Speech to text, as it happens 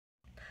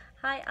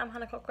Hi, I'm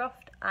Hannah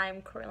Cockroft.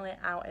 I'm currently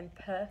out in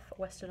Perth,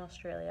 Western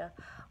Australia,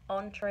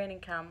 on training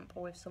camp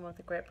with some of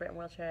the Great Britain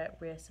wheelchair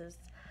racers.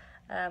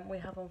 We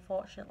have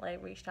unfortunately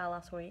reached our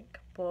last week,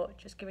 but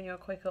just giving you a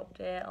quick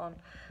update on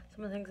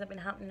some of the things that have been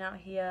happening out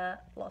here.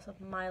 Lots of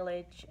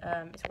mileage.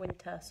 It's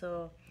winter,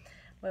 so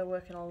we're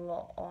working a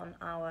lot on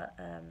our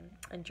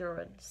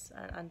endurance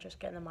and just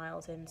getting the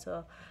miles in.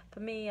 So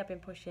for me, I've been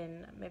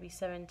pushing maybe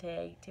 70,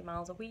 80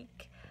 miles a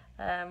week,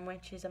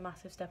 which is a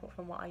massive step up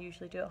from what I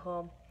usually do at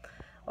home.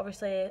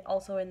 Obviously,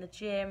 also in the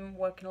gym,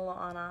 working a lot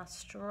on our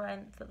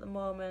strength at the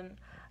moment.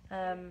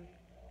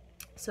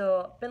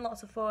 So, been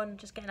lots of fun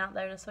just getting out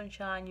there in the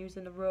sunshine,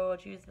 using the road,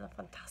 using the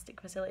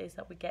fantastic facilities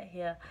that we get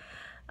here.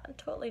 I'm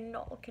totally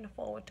not looking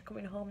forward to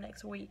coming home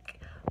next week.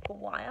 But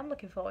what I am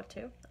looking forward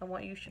to, and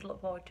what you should look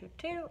forward to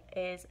too,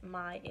 is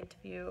my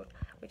interview,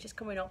 which is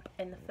coming up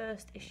in the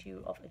first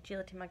issue of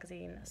Agility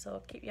magazine.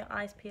 So, keep your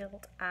eyes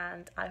peeled,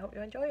 and I hope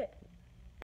you enjoy it.